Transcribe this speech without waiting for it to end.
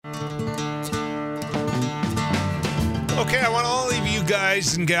Okay, I want all of you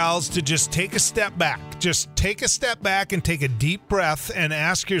guys and gals to just take a step back. Just take a step back and take a deep breath and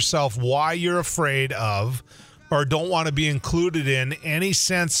ask yourself why you're afraid of or don't want to be included in any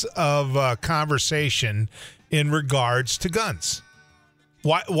sense of conversation in regards to guns.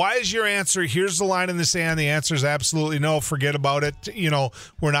 Why is your answer, here's the line in the sand, the answer is absolutely no, forget about it.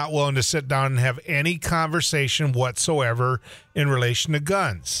 We're not willing to sit down and have any conversation whatsoever in relation to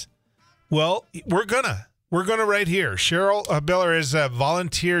guns. Well, we're gonna right here. Cheryl Biller is a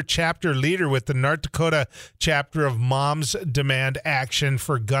volunteer chapter leader with the North Dakota chapter of Moms Demand Action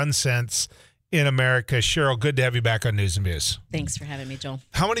for Gun Sense in America. Cheryl, good to have you back on News and Views. Thanks for having me, Joel.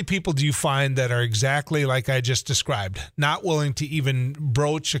 How many people do you find that are exactly like I just described, not willing to even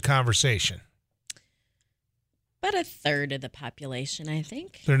broach a conversation? About a third of the population, I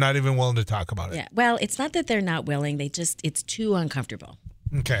think. They're not even willing to talk about it. Yeah. Well, it's not that they're not willing. It's too uncomfortable.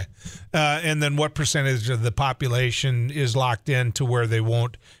 Okay. And then what percentage of the population is locked in to where they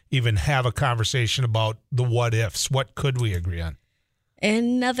won't even have a conversation about the what ifs? What could we agree on?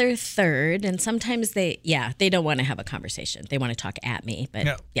 Another third, and sometimes they don't want to have a conversation. They want to talk at me,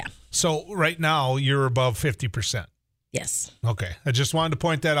 but yeah. So right now you're above 50%. Yes. Okay. I just wanted to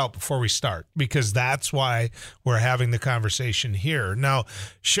point that out before we start, because that's why we're having the conversation here. Now,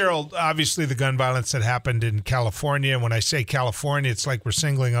 Cheryl, obviously the gun violence that happened in California, when I say California, it's like we're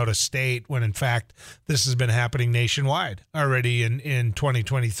singling out a state when in fact this has been happening nationwide already in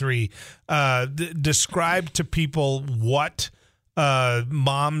 2023. Describe to people what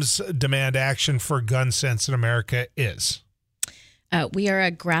Moms Demand Action for Gun Sense in America is. We are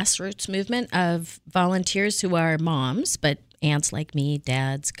a grassroots movement of volunteers who are moms, but aunts like me,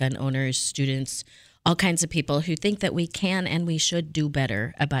 dads, gun owners, students, all kinds of people who think that we can and we should do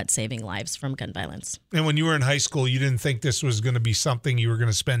better about saving lives from gun violence. And when you were in high school, you didn't think this was going to be something you were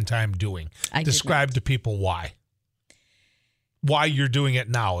going to spend time doing. Describe to people why. Why you're doing it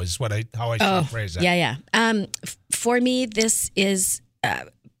now is how I should phrase that. Yeah. For me, this is...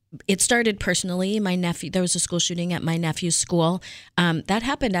 it started personally. My nephew, there was a school shooting at my nephew's school. That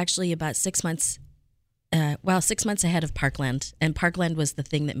happened actually about 6 months, 6 months ahead of Parkland. And Parkland was the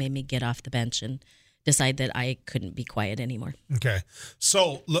thing that made me get off the bench and decide that I couldn't be quiet anymore. Okay.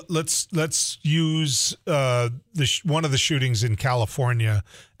 So let's use one of the shootings in California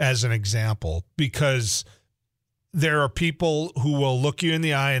as an example, because there are people who will look you in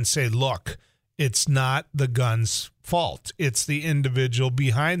the eye and say, look, it's not the gun's fault. It's the individual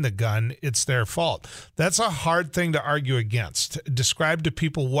behind the gun. It's their fault. That's a hard thing to argue against. Describe to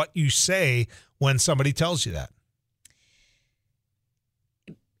people what you say when somebody tells you that.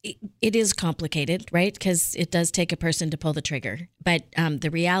 It is complicated, right? Because it does take a person to pull the trigger. But the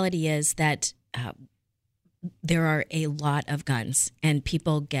reality is that there are a lot of guns, and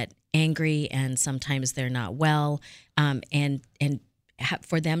people get angry, and sometimes they're not well. And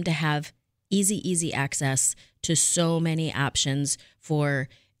for them to have easy access to so many options for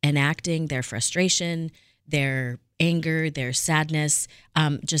enacting their frustration, their anger, their sadness,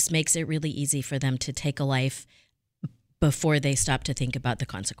 just makes it really easy for them to take a life before they stop to think about the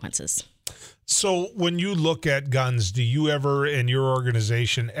consequences. So when you look at guns, do you ever, in your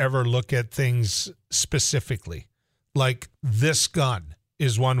organization, ever look at things specifically? Like, this gun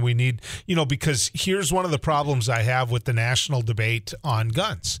is one we need, because here's one of the problems I have with the national debate on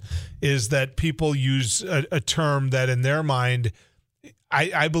guns is that people use a term that in their mind,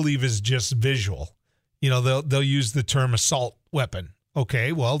 I believe is just visual. They'll use the term assault weapon.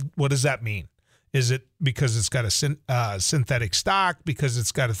 Okay, well, what does that mean? Is it because it's got a synthetic stock, because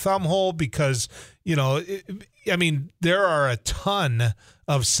it's got a thumb hole, because, there are a ton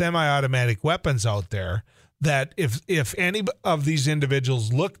of semi-automatic weapons out there that if any of these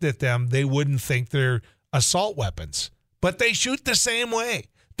individuals looked at them, they wouldn't think they're assault weapons. But they shoot the same way.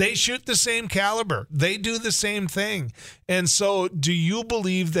 They shoot the same caliber. They do the same thing. And so do you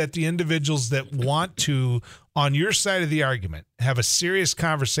believe that the individuals that want to, on your side of the argument, have a serious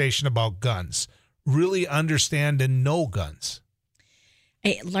conversation about guns, really understand and know guns?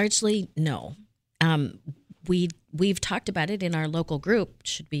 Largely, no. We've talked about it in our local group.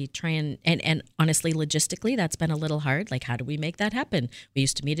 Should we try and honestly, logistically, that's been a little hard. Like, how do we make that happen? We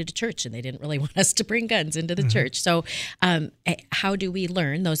used to meet at a church and they didn't really want us to bring guns into the church. So how do we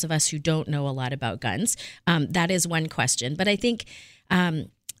learn, those of us who don't know a lot about guns? That is one question. But I think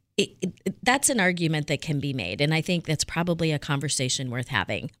that's an argument that can be made. And I think that's probably a conversation worth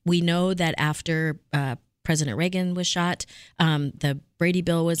having. We know that after President Reagan was shot, the Brady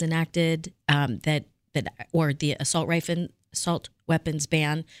Bill was enacted, or the assault weapons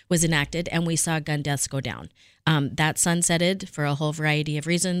ban was enacted, and we saw gun deaths go down. That sunsetted for a whole variety of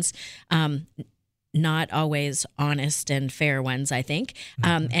reasons. not always honest and fair ones, I think.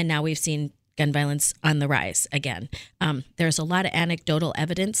 And now we've seen gun violence on the rise again. There's a lot of anecdotal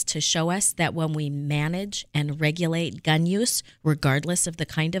evidence to show us that when we manage and regulate gun use, regardless of the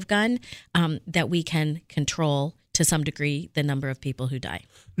kind of gun, that we can control to some degree the number of people who die.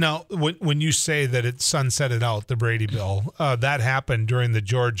 Now, when you say that it sunsetted out, the Brady bill, that happened during the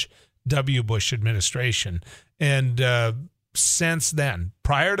George W. Bush administration. And since then,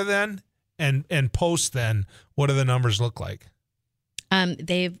 prior to then and post then, what do the numbers look like?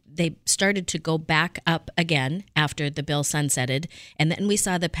 They started to go back up again after the bill sunsetted. And then we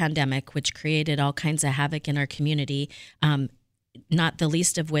saw the pandemic, which created all kinds of havoc in our community, not the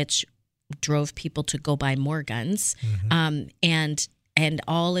least of which drove people to go buy more guns. And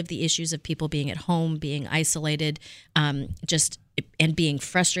all of the issues of people being at home, being isolated, and being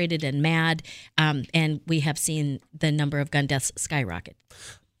frustrated and mad. And we have seen the number of gun deaths skyrocket.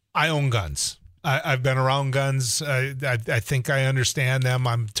 I own guns. I've been around guns. I think I understand them.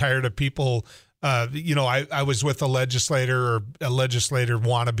 I'm tired of people. I was with a legislator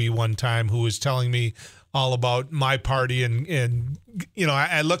wannabe one time who was telling me all about my party. And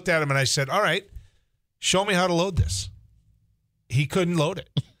I looked at him and I said, all right, show me how to load this. He couldn't load it.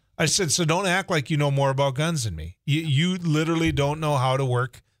 I said, so don't act like you know more about guns than me. You literally don't know how to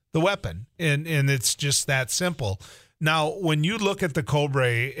work the weapon. And it's just that simple. Now, when you look at the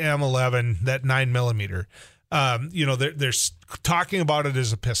Cobra M11, that 9mm, they're talking about it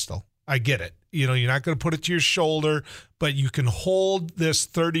as a pistol. I get it. You're not going to put it to your shoulder, but you can hold this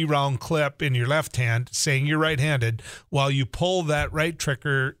 30-round clip in your left hand, saying you're right-handed, while you pull that right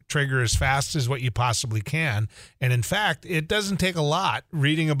trigger as fast as what you possibly can. And in fact, it doesn't take a lot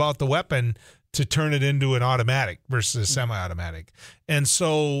reading about the weapon to turn it into an automatic versus a semi-automatic. And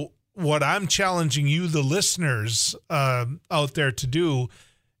so what I'm challenging you, the listeners out there, to do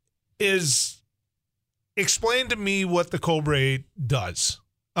is explain to me what the Cobra does,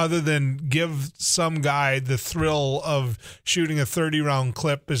 other than give some guy the thrill of shooting a 30-round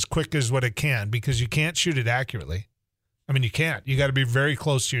clip as quick as what it can, because you can't shoot it accurately. I mean, you can't. You got to be very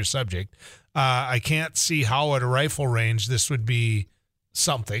close to your subject. I can't see how at a rifle range this would be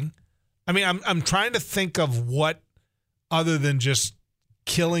something. I mean, I'm trying to think of what, other than just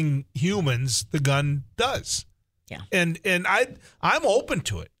killing humans, the gun does. Yeah. And I'm open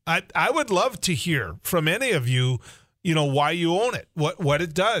to it. I would love to hear from any of you, why you own it, what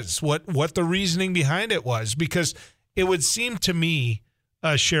it does, what the reasoning behind it was, because it would seem to me,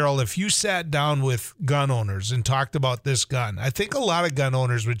 Cheryl, if you sat down with gun owners and talked about this gun, I think a lot of gun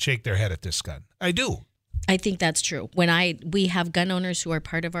owners would shake their head at this gun. I do. I think that's true. We have gun owners who are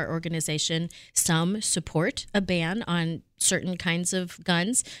part of our organization. Some support a ban on certain kinds of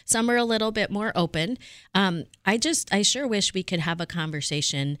guns. Some are a little bit more open. I sure wish we could have a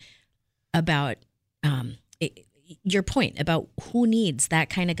conversation about your point about who needs that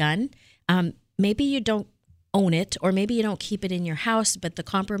kind of gun. Maybe you don't own it, or maybe you don't keep it in your house, but the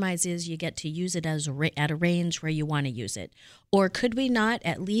compromise is you get to use it at a range where you want to use it. Or could we not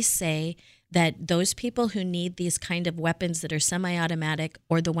at least say that those people who need these kind of weapons that are semi-automatic,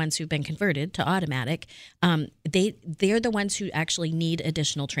 or the ones who've been converted to automatic, they're the ones who actually need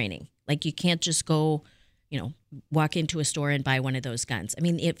additional training. Like, you can't just go, walk into a store and buy one of those guns. I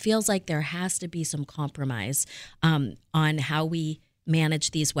mean, it feels like there has to be some compromise on how we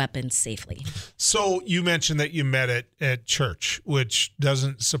manage these weapons safely. So you mentioned that you met at church, which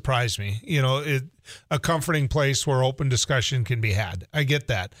doesn't surprise me. A comforting place where open discussion can be had. I get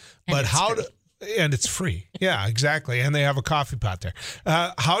that. But and it's free. Yeah, exactly. And they have a coffee pot there.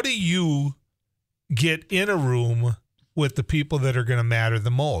 How do you get in a room with the people that are going to matter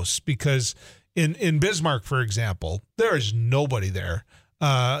the most? Because in Bismarck, for example, there is nobody there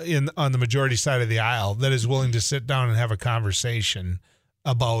on the majority side of the aisle that is willing to sit down and have a conversation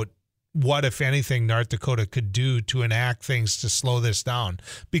about what, if anything, North Dakota could do to enact things to slow this down.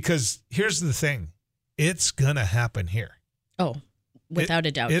 Because here's the thing, it's going to happen here. Oh, without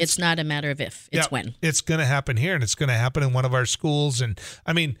a doubt. It's not a matter of if, it's when. It's going to happen here, and it's going to happen in one of our schools. And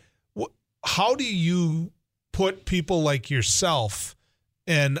I mean, how do you put people like yourself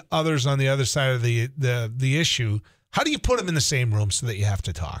and others on the other side of the issue, how do you put them in the same room so that you have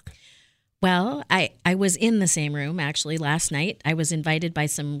to talk? Well, I was in the same room actually last night. I was invited by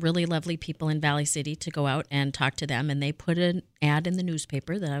some really lovely people in Valley City to go out and talk to them, and they put an ad in the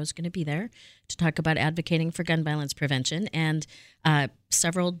newspaper that I was going to be there to talk about advocating for gun violence prevention. And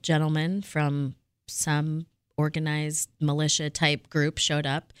several gentlemen from some organized militia type group showed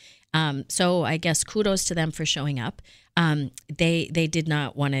up. So I guess kudos to them for showing up. They did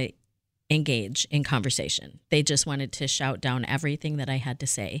not want to engage in conversation. They just wanted to shout down everything that I had to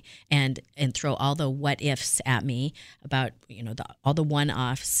say and throw all the what ifs at me about, all the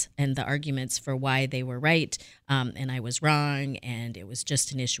one-offs and the arguments for why they were right and I was wrong, and it was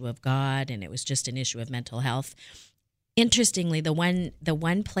just an issue of God, and it was just an issue of mental health. Interestingly, the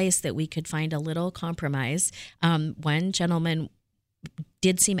one place that we could find a little compromise, one gentleman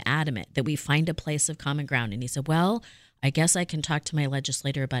did seem adamant that we find a place of common ground, and he said, "Well, I guess I can talk to my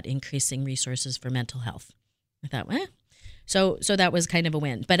legislator about increasing resources for mental health." I thought, so that was kind of a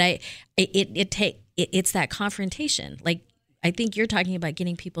win. But it's that confrontation. Like, I think you're talking about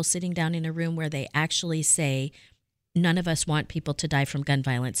getting people sitting down in a room where they actually say, none of us want people to die from gun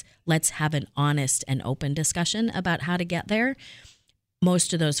violence. Let's have an honest and open discussion about how to get there.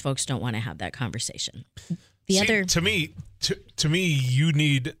 Most of those folks don't want to have that conversation. To me, you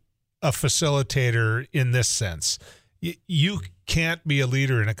need a facilitator in this sense. You can't be a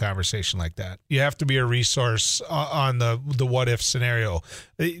leader in a conversation like that. You have to be a resource on the what if scenario.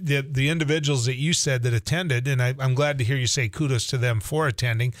 The individuals that you said that attended, and I'm glad to hear you say kudos to them for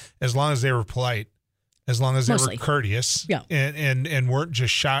attending, as long as they were polite, as long as they were courteous, and weren't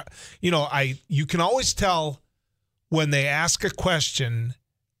just shot. You can always tell when they ask a question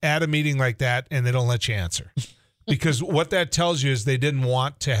at a meeting like that and they don't let you answer. Because what that tells you is they didn't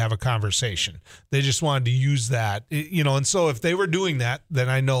want to have a conversation. They just wanted to use that, and so if they were doing that, then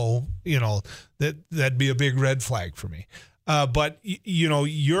I know, that'd be a big red flag for me. But,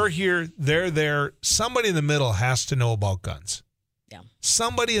 you're here, they're there. Somebody in the middle has to know about guns. Yeah.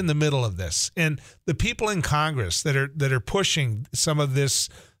 Somebody in the middle of this. And the people in Congress that are pushing some of this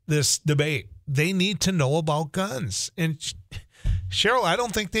debate, they need to know about guns. And Cheryl, I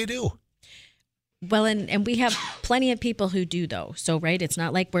don't think they do. Well, and we have plenty of people who do, though. So, right, it's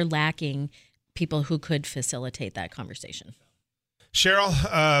not like we're lacking people who could facilitate that conversation. Cheryl,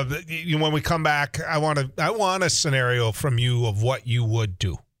 when we come back, I want a scenario from you of what you would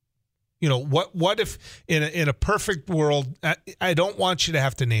do. What if in a perfect world, I don't want you to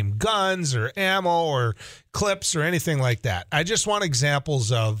have to name guns or ammo or clips or anything like that. I just want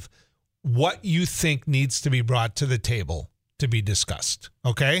examples of what you think needs to be brought to the table to be discussed.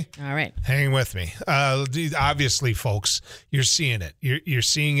 Okay? All right. Hang with me. Obviously, folks, you're seeing it. You're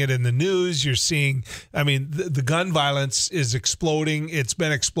seeing it in the news. You're seeing, the gun violence is exploding. It's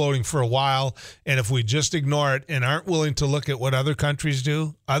been exploding for a while. And if we just ignore it and aren't willing to look at what other countries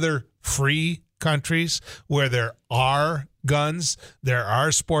do, other free countries where there are guns, there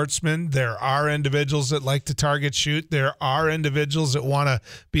are sportsmen, there are individuals that like to target shoot, there are individuals that want to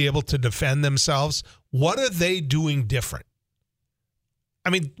be able to defend themselves. What are they doing different?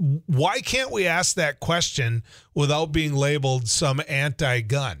 Why can't we ask that question without being labeled some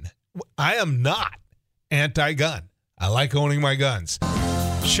anti-gun? I am not anti-gun. I like owning my guns.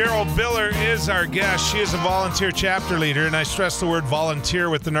 Cheryl Biller is our guest. She is a volunteer chapter leader, and I stress the word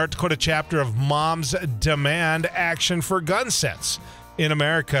volunteer with the North Dakota chapter of Moms Demand Action for Gun Sense in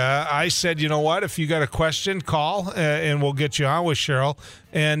America. I said, you know what? If you got a question, call, and we'll get you on with Cheryl.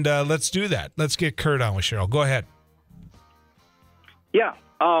 And let's do that. Let's get Kurt on with Cheryl. Go ahead. Yeah.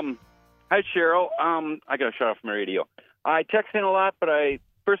 Hi, Cheryl. I got to shut off my radio. I text in a lot, but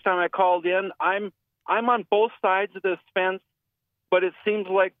first time I called in, I'm on both sides of this fence, but it seems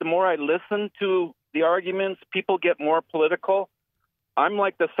like the more I listen to the arguments, people get more political. I'm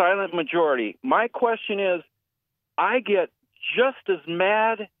like the silent majority. My question is, I get just as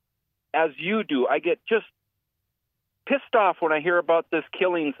mad as you do. I get just pissed off when I hear about this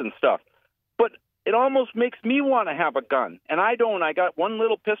killings and stuff. But it almost makes me want to have a gun. And I don't. I got one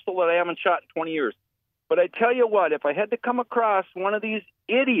little pistol that I haven't shot in 20 years. But I tell you what, if I had to come across one of these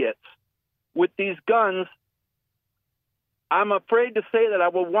idiots with these guns, I'm afraid to say that I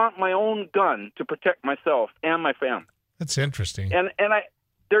will want my own gun to protect myself and my family. That's interesting. And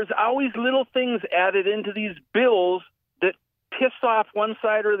there's always little things added into these bills that piss off one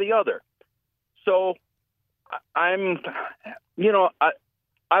side or the other. So I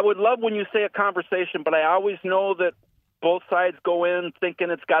would love when you say a conversation, but I always know that both sides go in thinking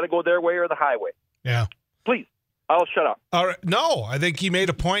it's got to go their way or the highway. Yeah. Please, I'll shut up. All right. No, I think you made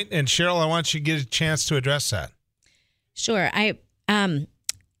a point, and Cheryl, I want you to get a chance to address that. Sure.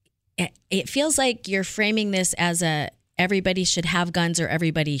 It feels like you're framing this as everybody should have guns or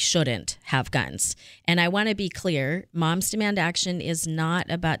everybody shouldn't have guns. And I want to be clear, Moms Demand Action is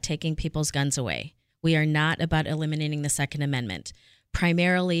not about taking people's guns away. We are not about eliminating the Second Amendment.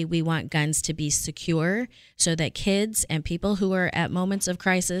 Primarily, we want guns to be secure so that kids and people who are at moments of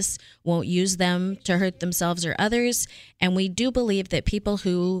crisis won't use them to hurt themselves or others. And we do believe that people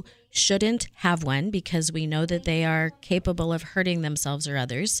who shouldn't have one because we know that they are capable of hurting themselves or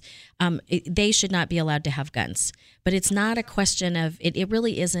others. They should not be allowed to have guns. But it's not a question of it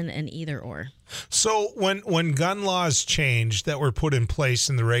really isn't an either or. So when gun laws changed that were put in place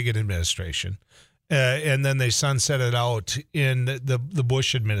in the Reagan administration, and then they sunsetted out in the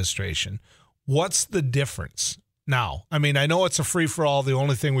Bush administration, what's the difference now? I mean, I know it's a free-for-all. The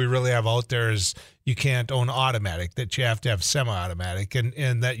only thing we really have out there is you can't own automatic, that you have to have semi-automatic,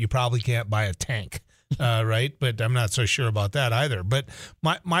 and that you probably can't buy a tank, right? But I'm not so sure about that either. But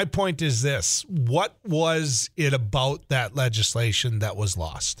my point is this. What was it about that legislation that was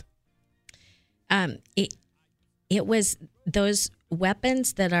lost? It was those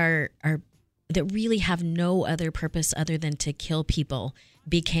weapons that that really have no other purpose other than to kill people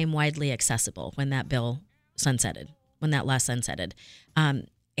became widely accessible when that bill sunsetted, when that law sunsetted.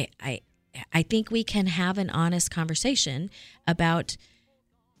 I think we can have an honest conversation about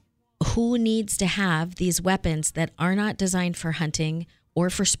who needs to have these weapons that are not designed for hunting or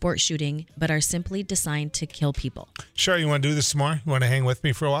for sport shooting, but are simply designed to kill people. Sure, you want to do this some more? You want to hang with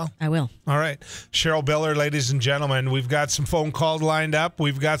me for a while? I will. All right. Cheryl Biller, ladies and gentlemen, we've got some phone calls lined up.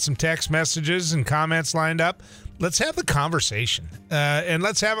 We've got some text messages and comments lined up. Let's have the conversation, and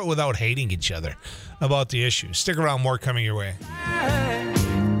let's have it without hating each other about the issue. Stick around, more coming your way.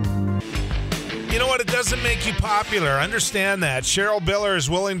 You know what? It doesn't make you popular. Understand that. Cheryl Biller is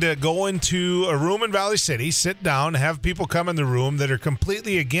willing to go into a room in Valley City, sit down, have people come in the room that are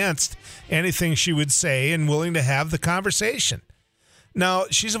completely against anything she would say and willing to have the conversation. Now,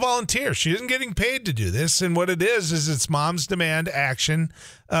 she's a volunteer. She isn't getting paid to do this. And what it is it's Moms Demand Action.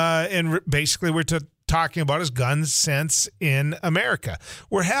 And basically we're talking about is gun sense in America.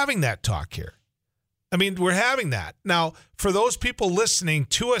 We're having that talk here. I mean, we're having that. Now, for those people listening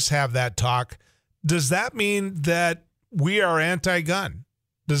to us have that talk, does that mean that we are anti-gun?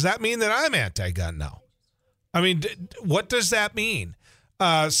 Does that mean that I'm anti-gun now? I mean, what does that mean?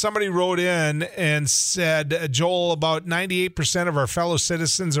 Somebody wrote in and said, Joel, about 98% of our fellow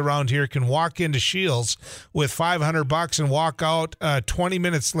citizens around here can walk into Shields with $500 and walk out 20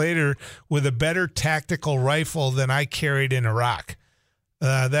 minutes later with a better tactical rifle than I carried in Iraq.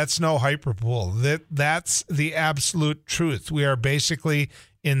 That's no hyperbole. That's the absolute truth. We are basically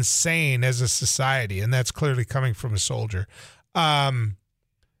insane as a society, and that's clearly coming from a soldier.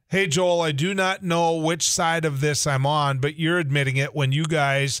 Hey, Joel, I do not know which side of this I'm on, but you're admitting it when you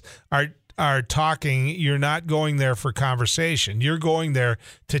guys are talking. You're not going there for conversation. You're going there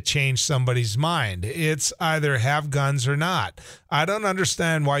to change somebody's mind. It's either have guns or not. I don't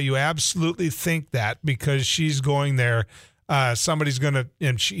understand why you absolutely think that, because she's going there. Somebody's going to,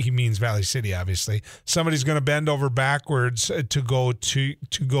 and he means Valley City, obviously. Somebody's going to bend over backwards to go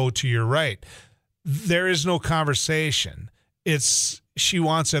to your right. There is no conversation. She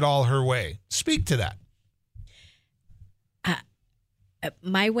wants it all her way. Speak to that.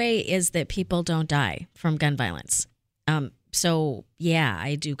 My way is that people don't die from gun violence. So yeah,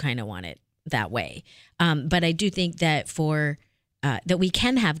 I do kind of want it that way. But I do think that that we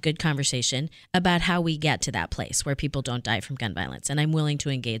can have good conversation about how we get to that place where people don't die from gun violence. And I'm willing to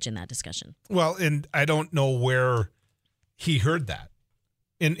engage in that discussion. Well, and I don't know where he heard that.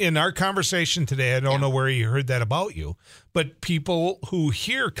 In our conversation today, I don't know where he heard that about you. But people who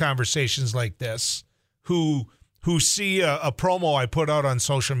hear conversations like this, who see a promo I put out on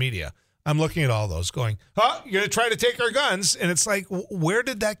social media, I'm looking at all those going, you're going to try to take our guns? And it's like, where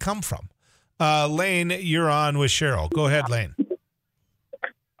did that come from? Lane, you're on with Cheryl. Go ahead, Lane.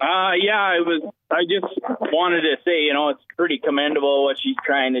 I just wanted to say, it's pretty commendable what she's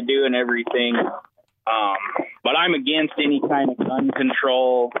trying to do and everything. But I'm against any kind of gun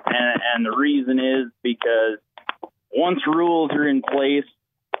control. And the reason is because once rules are in place,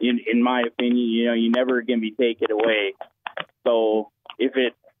 in my opinion, you never can be taken away. So if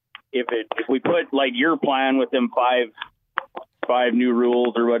we put like your plan with them five new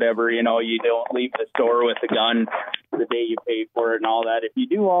rules or whatever, you don't leave the store with a gun the day you pay for it and all that. If you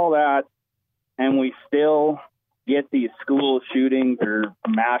do all that and we still get these school shootings or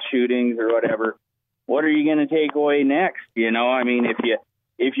mass shootings or whatever, what are you going to take away next?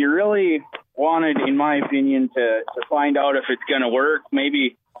 If you really wanted, in my opinion, to find out if it's going to work,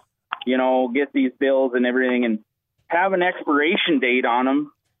 maybe, get these bills and everything and have an expiration date on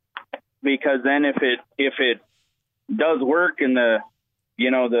them, because then if it does work and the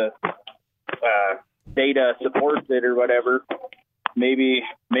data supports it or whatever, maybe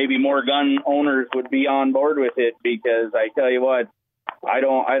more gun owners would be on board with it, because I tell you what, I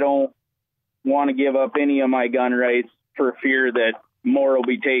don't want to give up any of my gun rights for fear that more will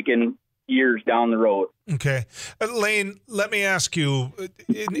be taken, years down the road. Okay. Lane, let me ask you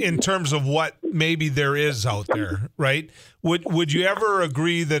in terms of what maybe there is out there, right? Would you ever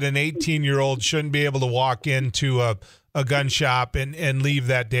agree that an 18-year-old shouldn't be able to walk into a gun shop and leave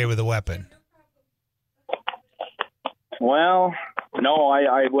that day with a weapon? Well, no,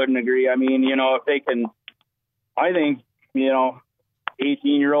 I wouldn't agree. I mean, if they can, I think,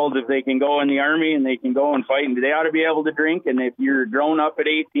 18-year-olds, if they can go in the Army and they can go and fight, and they ought to be able to drink. And if you're grown up at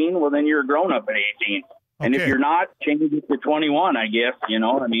 18, well, then you're grown up at 18. And if you're not, change it to 21, I guess,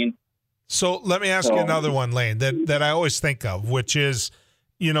 I mean. So let me ask you another one, Lane, that I always think of, which is,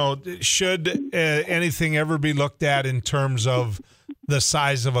 should anything ever be looked at in terms of the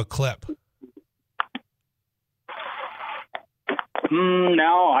size of a clip?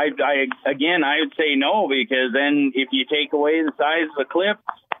 No, I would say no, because then if you take away the size of the clip,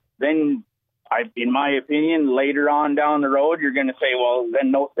 then in my opinion, later on down the road, you're going to say, well,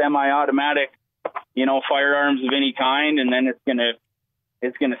 then no semi-automatic, firearms of any kind, and then it's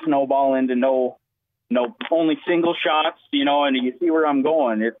going to snowball into no only single shots, and you see where I'm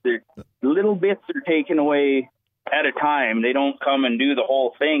going. It's the little bits are taken away at a time. They don't come and do the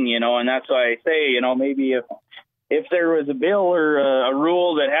whole thing, and that's why I say, maybe if there was a bill or a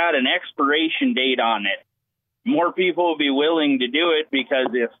rule that had an expiration date on it, more people would be willing to do it, because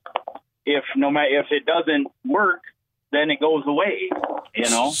if it doesn't work, then it goes away,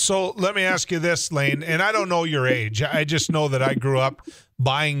 So let me ask you this, Lane, and I don't know your age. I just know that I grew up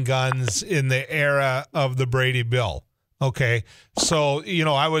buying guns in the era of the Brady Bill. Okay. So,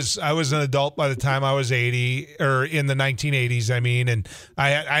 I was an adult by the time I was 80, or in the 1980s, and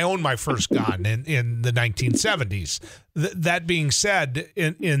I owned my first gun in the 1970s. That being said,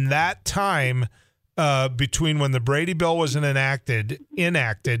 in that time, between when the Brady Bill was enacted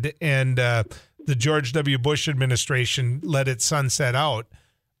and the George W. Bush administration let it sunset out,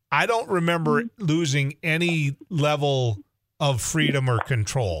 I don't remember losing any level of freedom or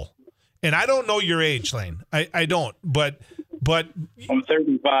control. And I don't know your age, Lane. I don't, but I'm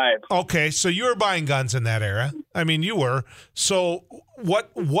 35. Okay, so you were buying guns in that era. You were. So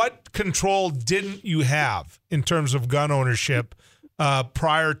what control didn't you have in terms of gun ownership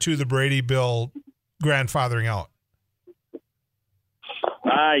prior to the Brady Bill grandfathering out?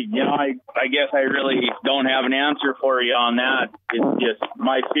 I guess I really don't have an answer for you on that. It's just,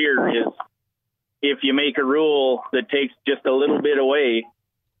 my fear is if you make a rule that takes just a little bit away,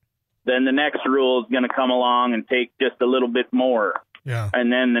 then the next rule is going to come along and take just a little bit more. Yeah.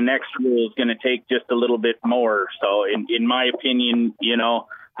 And then the next rule is going to take just a little bit more. So in my opinion,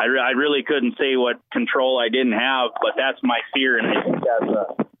 I really couldn't say what control I didn't have, but that's my fear. And I think that's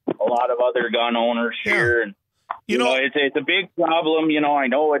a lot of other gun owners here. And, it's a big problem. I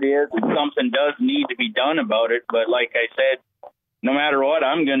know it is. And something does need to be done about it. But like I said, no matter what,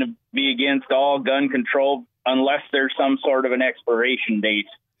 I'm going to be against all gun control unless there's some sort of an expiration date.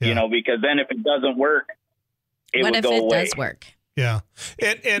 Yeah. Because then if it doesn't work, it would go away. What if it does work? Yeah.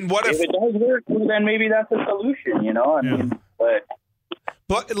 And what if it does work, well, then maybe that's a solution,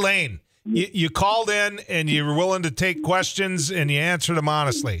 But Lane, you called in and you were willing to take questions and you answered them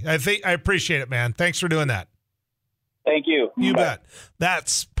honestly. I appreciate it, man. Thanks for doing that. Thank you. You bet.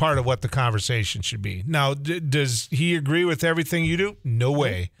 That's part of what the conversation should be. Now, does he agree with everything you do? No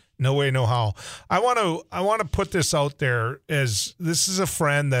way. No way, no how. I want to put this out there as this is a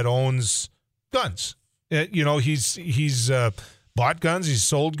friend that owns guns. He's bought guns. He's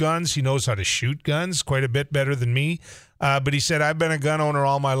sold guns. He knows how to shoot guns quite a bit better than me. But he said, I've been a gun owner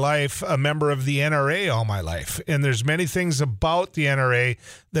all my life, a member of the NRA all my life. And there's many things about the NRA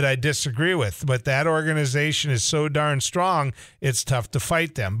that I disagree with. But that organization is so darn strong, it's tough to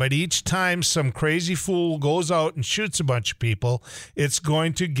fight them. But each time some crazy fool goes out and shoots a bunch of people, it's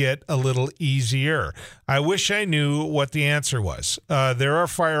going to get a little easier. I wish I knew what the answer was. There are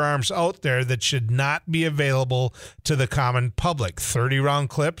firearms out there that should not be available to the common public. 30-round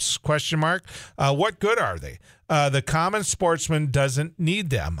clips, ? What good are they? The common sportsman doesn't need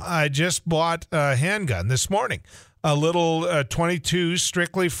them. I just bought a handgun this morning, a little 22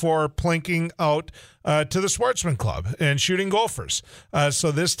 strictly for plinking out to the sportsman club and shooting gophers.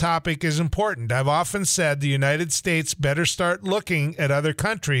 So this topic is important. I've often said the United States better start looking at other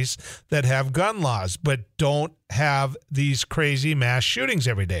countries that have gun laws, but don't have these crazy mass shootings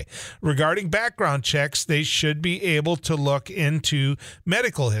every day. Regarding background checks, they should be able to look into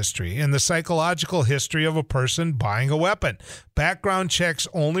medical history and the psychological history of a person buying a weapon. Background checks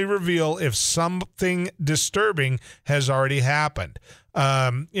only reveal if something disturbing has already happened.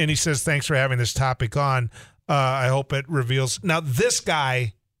 And he says, thanks for having this topic on. I hope it reveals. Now, this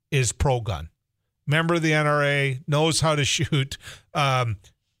guy is pro-gun. Member of the NRA, knows how to shoot.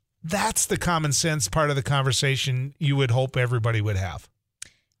 That's the common sense part of the conversation you would hope everybody would have.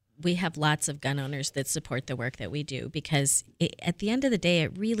 We have lots of gun owners that support the work that we do because at the end of the day,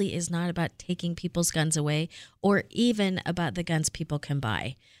 it really is not about taking people's guns away or even about the guns people can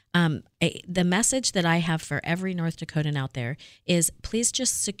buy. The message that I have for every North Dakotan out there is please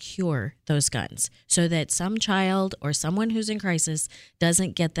just secure those guns so that some child or someone who's in crisis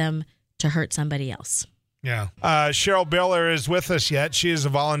doesn't get them to hurt somebody else. Yeah. Cheryl Biller is with us yet. She is a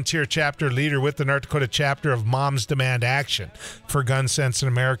volunteer chapter leader with the North Dakota chapter of Moms Demand Action for Gun Sense in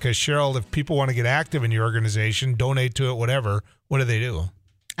America. Cheryl, if people want to get active in your organization, donate to it, whatever, what do they do?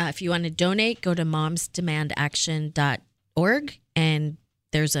 If you want to donate, go to momsdemandaction.org and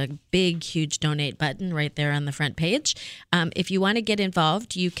there's a big, huge donate button right there on the front page. If you want to get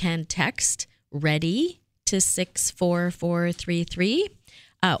involved, you can text READY to 64433.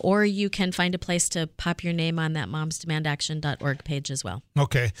 Or you can find a place to pop your name on that momsdemandaction.org page as well.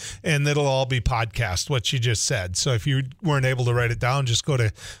 Okay. And it'll all be podcast, what you just said. So if you weren't able to write it down, just go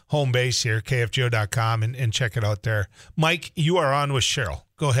to home base here, kfgo.com, and check it out there. Mike, you are on with Cheryl.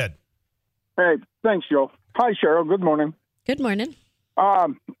 Go ahead. Hey, thanks, Joe. Hi, Cheryl. Good morning. Good morning.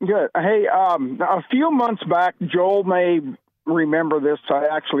 Good. Hey, a few months back, Joel may remember this. I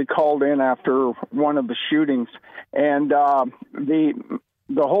actually called in after one of the shootings, and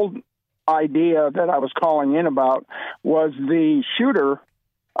the whole idea that I was calling in about was the shooter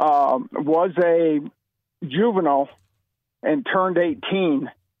was a juvenile and turned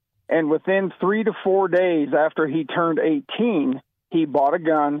 18. And within 3 to 4 days after he turned 18, he bought a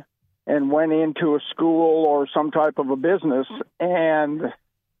gun and went into a school or some type of a business and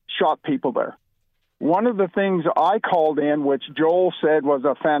shot people there. One of the things I called in, which Joel said was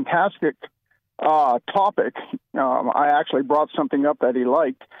a fantastic topic, I actually brought something up that he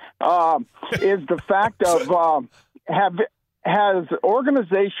liked, is the fact of has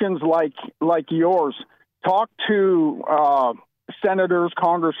organizations like yours talked to senators,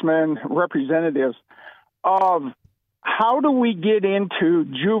 congressmen, representatives of how do we get into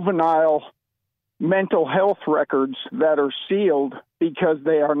juvenile mental health records that are sealed because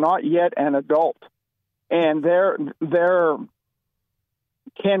they are not yet an adult, and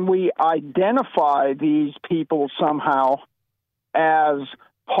can we identify these people somehow as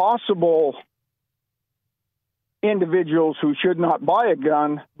possible individuals who should not buy a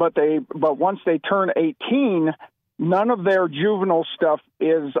gun, but once they turn 18, none of their juvenile stuff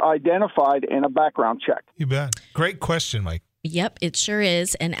is identified in a background check? You bet. Great question, Mike. Yep, it sure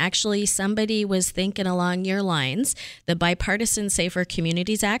is. And actually, somebody was thinking along your lines. The Bipartisan Safer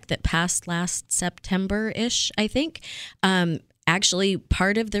Communities Act that passed last September-ish, I think, actually,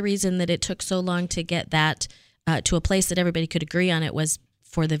 part of the reason that it took so long to get that to a place that everybody could agree on it was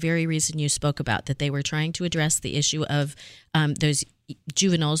for the very reason you spoke about, that they were trying to address the issue of those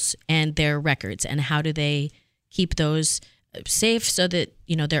juveniles and their records and how do they keep those safe so that,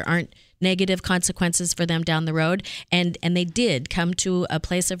 there aren't negative consequences for them down the road. And they did come to a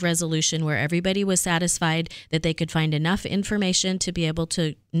place of resolution where everybody was satisfied that they could find enough information to be able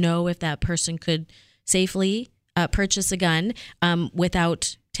to know if that person could safely purchase a gun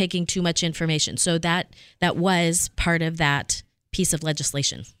without taking too much information. So that was part of that piece of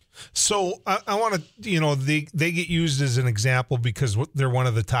legislation. So I want to, they get used as an example because they're one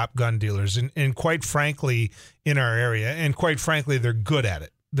of the top gun dealers, and quite frankly, in our area, and quite frankly, they're good at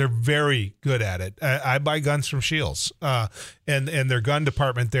it. They're very good at it. I buy guns from Shields, and their gun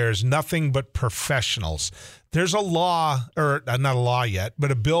department there is nothing but professionals. There's a law, or not a law yet,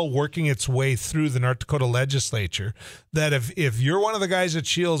 but a bill working its way through the North Dakota legislature that if you're one of the guys at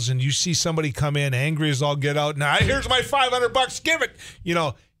Shields and you see somebody come in angry as all get out, now here's my $500, give it.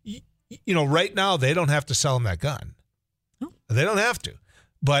 Right now they don't have to sell them that gun. Oh. They don't have to,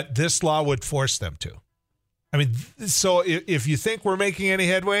 but this law would force them to. I mean, so if you think we're making any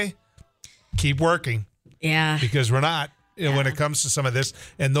headway, keep working. Yeah. Because we're not when it comes to some of this.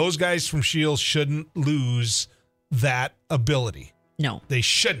 And those guys from Shields shouldn't lose that ability. No. They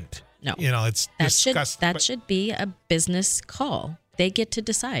shouldn't. No. It's disgusting. That should be a business call. They get to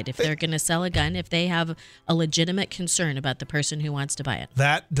decide if they're going to sell a gun, if they have a legitimate concern about the person who wants to buy it.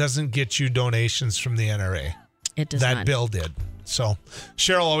 That doesn't get you donations from the NRA. It does not. That bill did. So,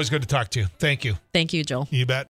 Cheryl, always good to talk to you. Thank you. Thank you, Joel. You bet.